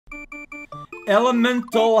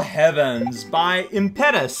Elemental Heavens by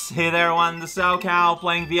Impetus. Hey there, everyone, this is SoCal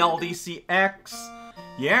playing vldcx.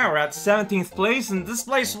 Yeah, we're at 17th place, and this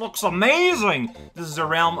place looks amazing! This is the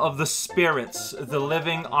realm of the spirits. The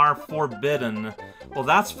living are forbidden. Well,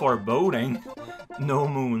 that's foreboding. No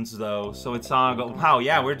moons, though, so it's all go. Wow,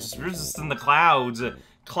 yeah, we're just in the clouds.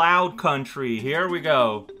 Cloud country. Here we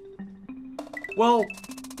go. Well,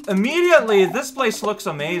 immediately, this place looks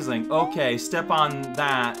amazing. Okay, step on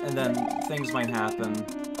that, and then things might happen.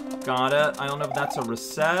 Got it. I don't know if that's a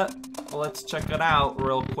reset. Well, let's check it out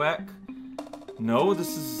real quick. No,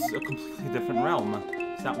 this is a completely different realm.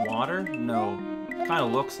 Is that water? No. Kind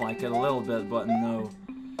of looks like it a little bit, but no.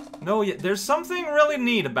 No, there's something really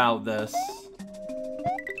neat about this.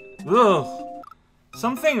 Ugh.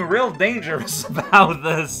 Something real dangerous about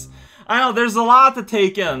this. I know, there's a lot to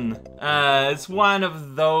take in. It's one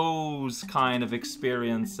of those kind of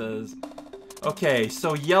experiences. Okay,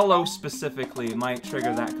 so yellow specifically might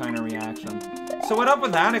trigger that kind of reaction. So what up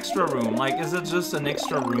with that extra room? Like, is it just an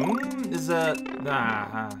extra room? Is it...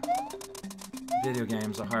 Video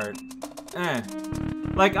games are hard.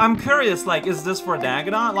 Like, I'm curious, like, is this for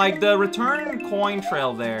Dagadon? Like, the return coin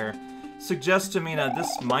trail there suggests to me that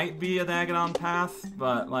this might be a Dagadon path,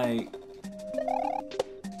 but, like...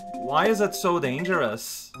 Why is it so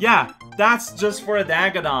dangerous? Yeah, that's just for a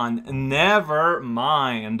Dagadon. Never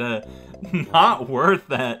mind. Not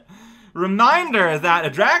worth it. Reminder that a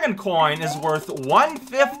dragon coin is worth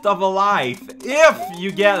 1/5 of a life if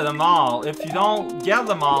you get them all. If you don't get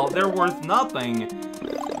them all, they're worth nothing.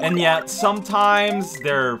 And yet, sometimes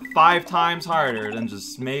they're 5 times harder than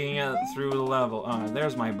just making it through the level.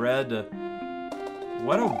 There's my bread.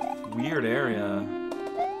 What a weird area.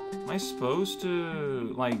 Am I supposed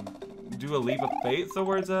to, like, do a leap of faith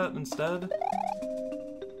towards it instead?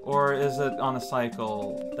 Or is it on a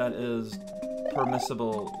cycle that is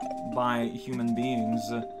permissible by human beings?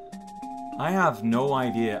 I have no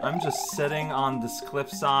idea. I'm just sitting on this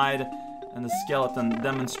cliffside, and the skeleton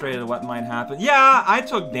demonstrated what might happen. Yeah, I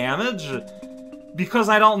took damage, because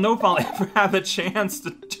I don't know if I'll ever have a chance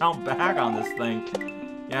to jump back on this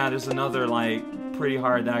thing. Yeah, there's another, like, pretty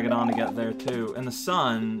hard Dagadon to get there too. And the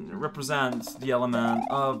sun represents the element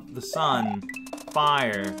of the sun,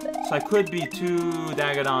 fire. So I could be 2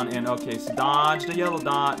 Dagadon in. Okay, so dodge the yellow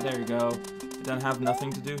dot. There you go. Then have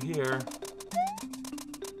nothing to do here.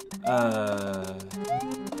 Okay.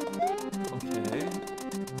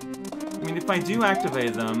 I mean, if I do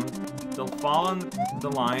activate them, they'll fall on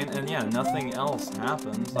the line, and yeah, nothing else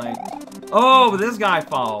happens. Like, oh, but this guy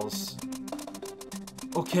falls.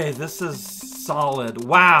 Okay, this is solid.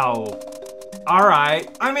 Wow.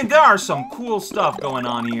 Alright. I mean, there are some cool stuff going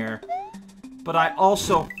on here. But I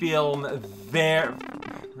also feel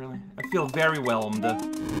Really? I feel very whelmed.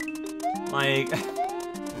 Like,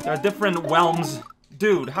 there are different whelms.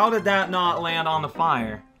 Dude, how did that not land on the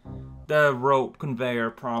fire? The rope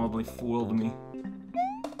conveyor probably fooled me.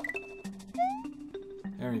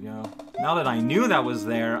 There you go. Now that I knew that was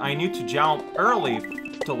there, I knew to jump early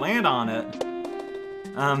to land on it.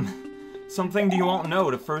 Something you won't know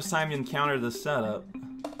the first time you encounter this setup.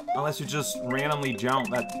 Unless you just randomly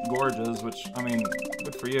jump at gorges, which, I mean,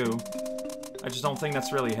 good for you. I just don't think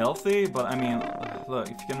that's really healthy, but I mean, look,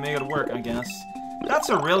 if you can make it work, I guess. That's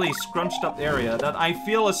a really scrunched up area that I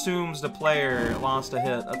feel assumes the player lost a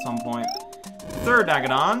hit at some point. 3rd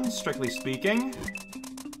Dagadon, strictly speaking.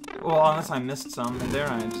 Well, unless I missed some, and there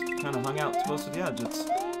I just kind of hung out close to the edge. It's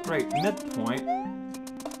great. Midpoint.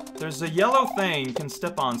 There's a yellow thing you can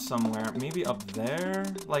step on somewhere. Maybe up there?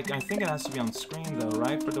 Like, I think it has to be on screen, though,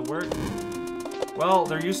 right? For the work? Well,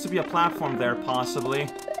 there used to be a platform there, possibly.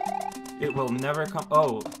 It will never come...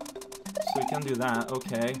 Oh. So we can do that.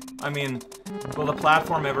 Okay. I mean, will the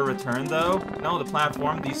platform ever return, though? No, the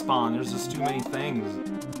platform despawned. There's just too many things.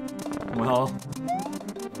 Well...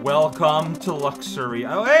 Welcome to luxury.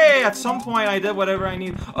 Oh, hey! At some point, I did whatever I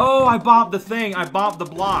need. Oh, I bobbed the thing. I bobbed the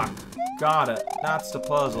block. Got it. That's the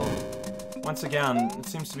puzzle. Once again, it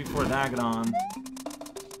seems to be for a Dagadon.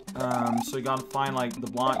 So you gotta find, like, the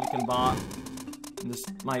block you can bop. In this,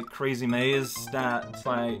 like, crazy maze that's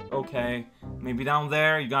like, okay, maybe down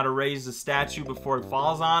there, you gotta raise the statue before it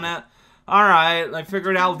falls on it. Alright, I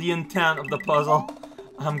figured out the intent of the puzzle.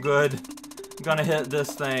 I'm good. I'm gonna hit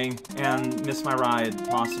this thing and miss my ride,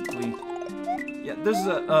 possibly. Yeah, there's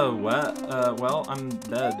a... Oh, what? Well, I'm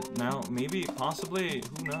dead now. Maybe, possibly,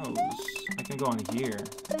 who knows? I can go on here.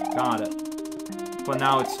 Got it. But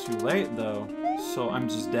now it's too late, though. So I'm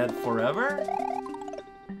just dead forever?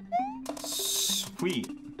 Sweet.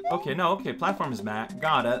 Okay, no, okay, platform is back.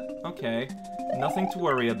 Got it. Okay. Nothing to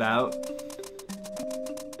worry about.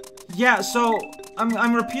 Yeah, so,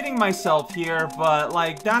 I'm repeating myself here, but,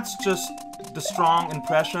 like, that's just the strong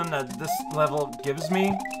impression that this level gives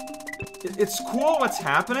me. It's cool what's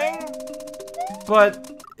happening,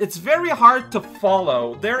 but it's very hard to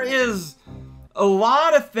follow. There is a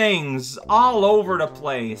lot of things all over the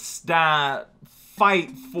place that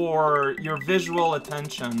fight for your visual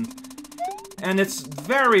attention, and it's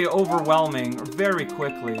very overwhelming very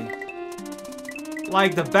quickly.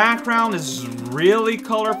 Like, the background is really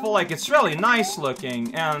colorful, like, it's really nice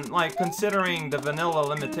looking, and, like, considering the vanilla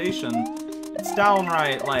limitation, it's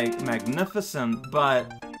downright, like, magnificent, but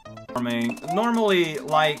normally,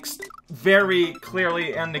 like, very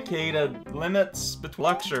clearly indicated limits between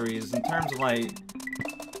luxuries in terms of, like,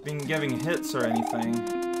 giving hits or anything.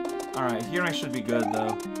 Alright, here I should be good,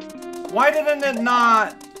 though. Why didn't it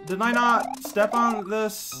not? Did I not step on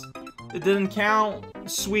this? It didn't count?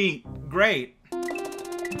 Sweet. Great.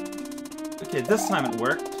 Okay, this time it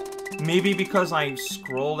worked. Maybe because I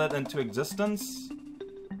scrolled it into existence?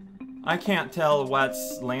 I can't tell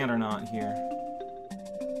what's land or not here.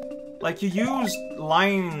 Like, you used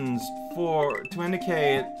lines to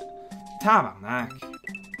indicate Tabarnak.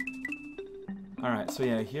 Alright, so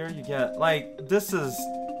yeah, here you get, like, this is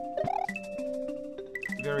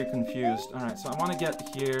very confused. Alright, so I want to get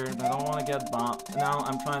here, I don't want to get bopped. Now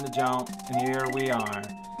I'm trying to jump, and here we are.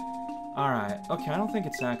 Alright, okay, I don't think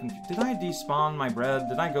it's that confused. Did I despawn my bread?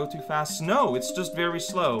 Did I go too fast? No, it's just very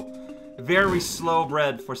slow. Very slow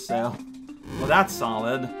bread for sale. Well, that's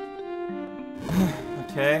solid.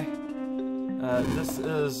 Okay. This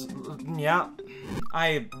is... yeah.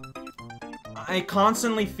 I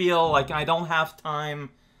constantly feel like I don't have time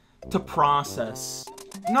to process.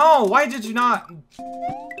 No, why did you not...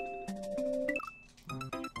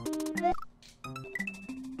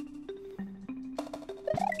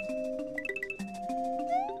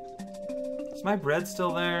 Is my bread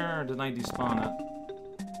still there, or did I despawn it?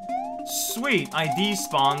 Sweet, I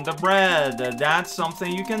despawned the bread. That's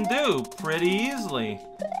something you can do pretty easily.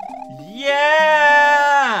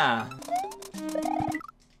 Yeah!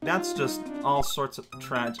 That's just all sorts of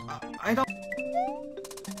tragic. I don't...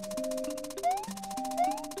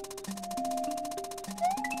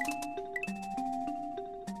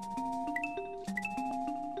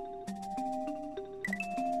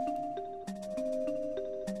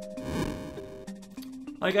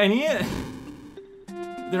 Like, I need it.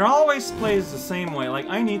 There always plays the same way. Like,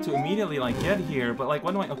 I need to immediately, like, get here, but, like,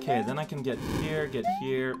 what do I... Okay, then I can get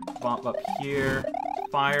here, bop up here,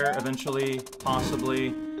 fire, eventually,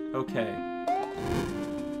 possibly. Okay.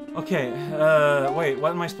 Okay, wait,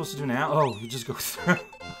 what am I supposed to do now? Oh, you just go through.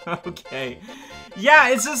 Okay. Yeah,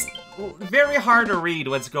 it's just very hard to read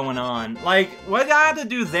what's going on. Like, what I had to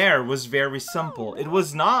do there was very simple. It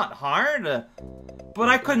was not hard. But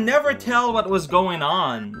I could never tell what was going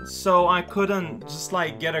on, so I couldn't just,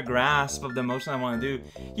 like, get a grasp of the motion I want to do.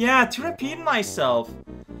 Yeah, to repeat myself,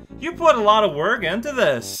 you put a lot of work into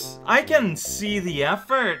this. I can see the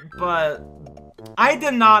effort, but I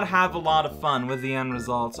did not have a lot of fun with the end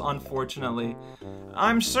results, unfortunately.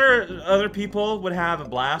 I'm sure other people would have a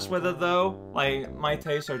blast with it, though. Like, my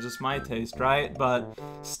tastes are just my taste, right? But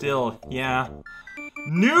still, yeah.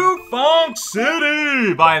 New Funk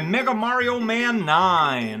City by Mega Mario Man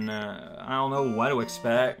 9. I don't know what to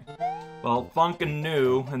expect. Well, funkin'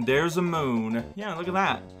 new, and there's a moon. Yeah, look at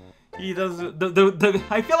that. He does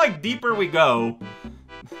I feel like deeper we go.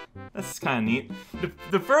 That's kind of neat.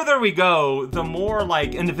 The further we go, the more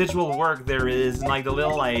like individual work there is, and like the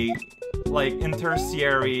little like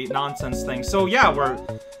interstiary nonsense thing. So yeah,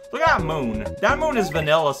 look at that moon. That moon is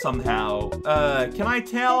vanilla somehow. Can I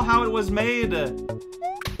tell how it was made?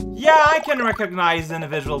 Yeah, I can recognize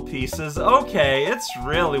individual pieces. Okay, it's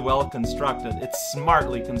really well constructed. It's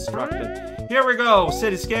smartly constructed. Here we go,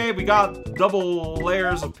 cityscape. We got double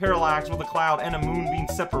layers of parallax with a cloud and a moon being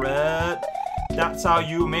separate. That's how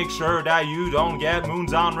you make sure that you don't get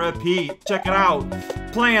moons on repeat. Check it out.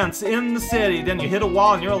 Plants in the city, then you hit a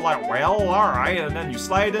wall and you're like, well, alright, and then you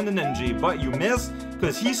slide into Ninja, but you miss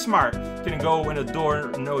because he's smart. Can you go in a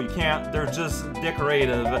door? No, you can't. They're just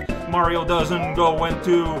decorative. Mario doesn't go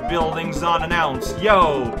into buildings unannounced.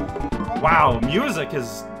 Yo! Wow, music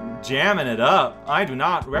is jamming it up. I do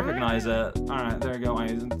not recognize it. Alright, there you go.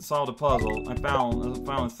 I solved a puzzle. I found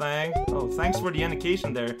a thing. Oh, thanks for the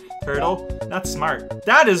indication there, Turtle. That's smart.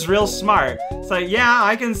 That is real smart. It's like, yeah,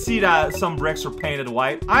 I can see that some bricks are painted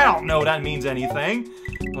white. I don't know that means anything.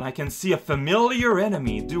 But I can see a familiar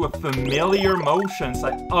enemy do a familiar motion. It's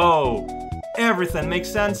like, oh, everything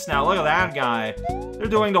makes sense now. Look at that guy. They're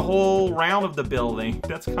doing the whole round of the building.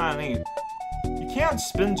 That's kind of neat. You can't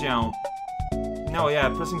spin jump. No, yeah,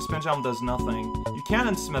 pressing spin jump does nothing. You can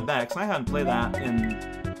in Smebex. I haven't played that in,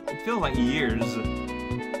 it feels like years.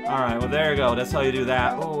 Alright, well there you go. That's how you do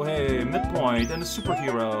that. Oh, hey, midpoint and a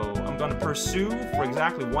superhero. I'm gonna pursue for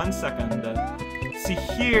exactly 1 second. See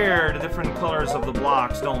here, the different colors of the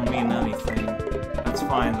blocks don't mean anything. That's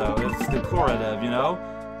fine though. It's decorative, you know?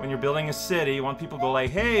 When you're building a city, you want people to go like,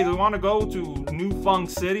 hey, do we want to go to New Funk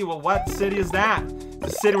City? Well, what city is that?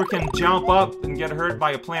 It's a city where you can jump up and get hurt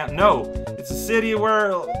by a plant. No, it's a city where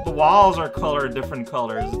the walls are colored different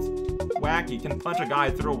colors. It's wacky. You can punch a guy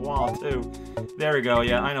through a wall, too. There we go.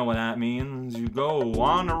 Yeah, I know what that means. You go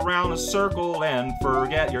on around a circle and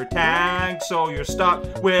forget your tag, so you're stuck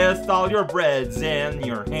with all your breads in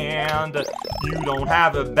your hand. You don't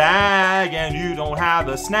have a bag and you don't have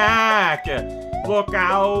a snack. Look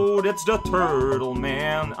out, it's the turtle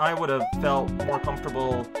man. I would have felt more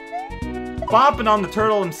comfortable bopping on the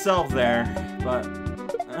turtle himself there, but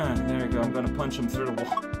there you go. I'm gonna punch him through the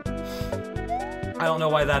wall. I don't know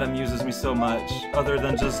why that amuses me so much, other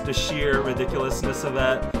than just the sheer ridiculousness of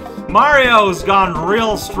it. Mario's gone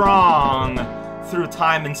real strong through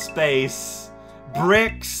time and space.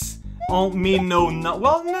 Bricks don't mean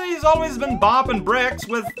well, he's always been bopping bricks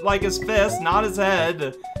with, like, his fist, not his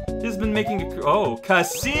head. He's been making a... Oh,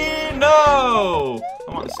 casino!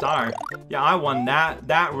 I want a star. Yeah, I won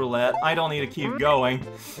that roulette. I don't need to keep going.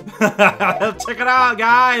 Check it out,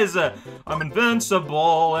 guys! I'm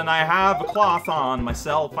invincible, and I have a cloth on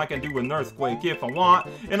myself. I can do an earthquake if I want.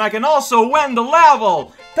 And I can also win the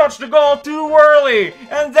level! Touch the goal too early,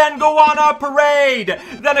 and then go on a parade!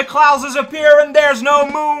 Then the clouds disappear, and there's no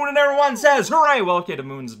moon, and everyone says, hooray! Well, okay, the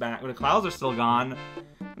moon's back, but the clouds are still gone.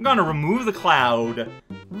 I'm gonna remove the cloud.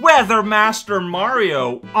 Weather Master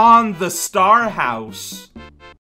Mario on the Star House.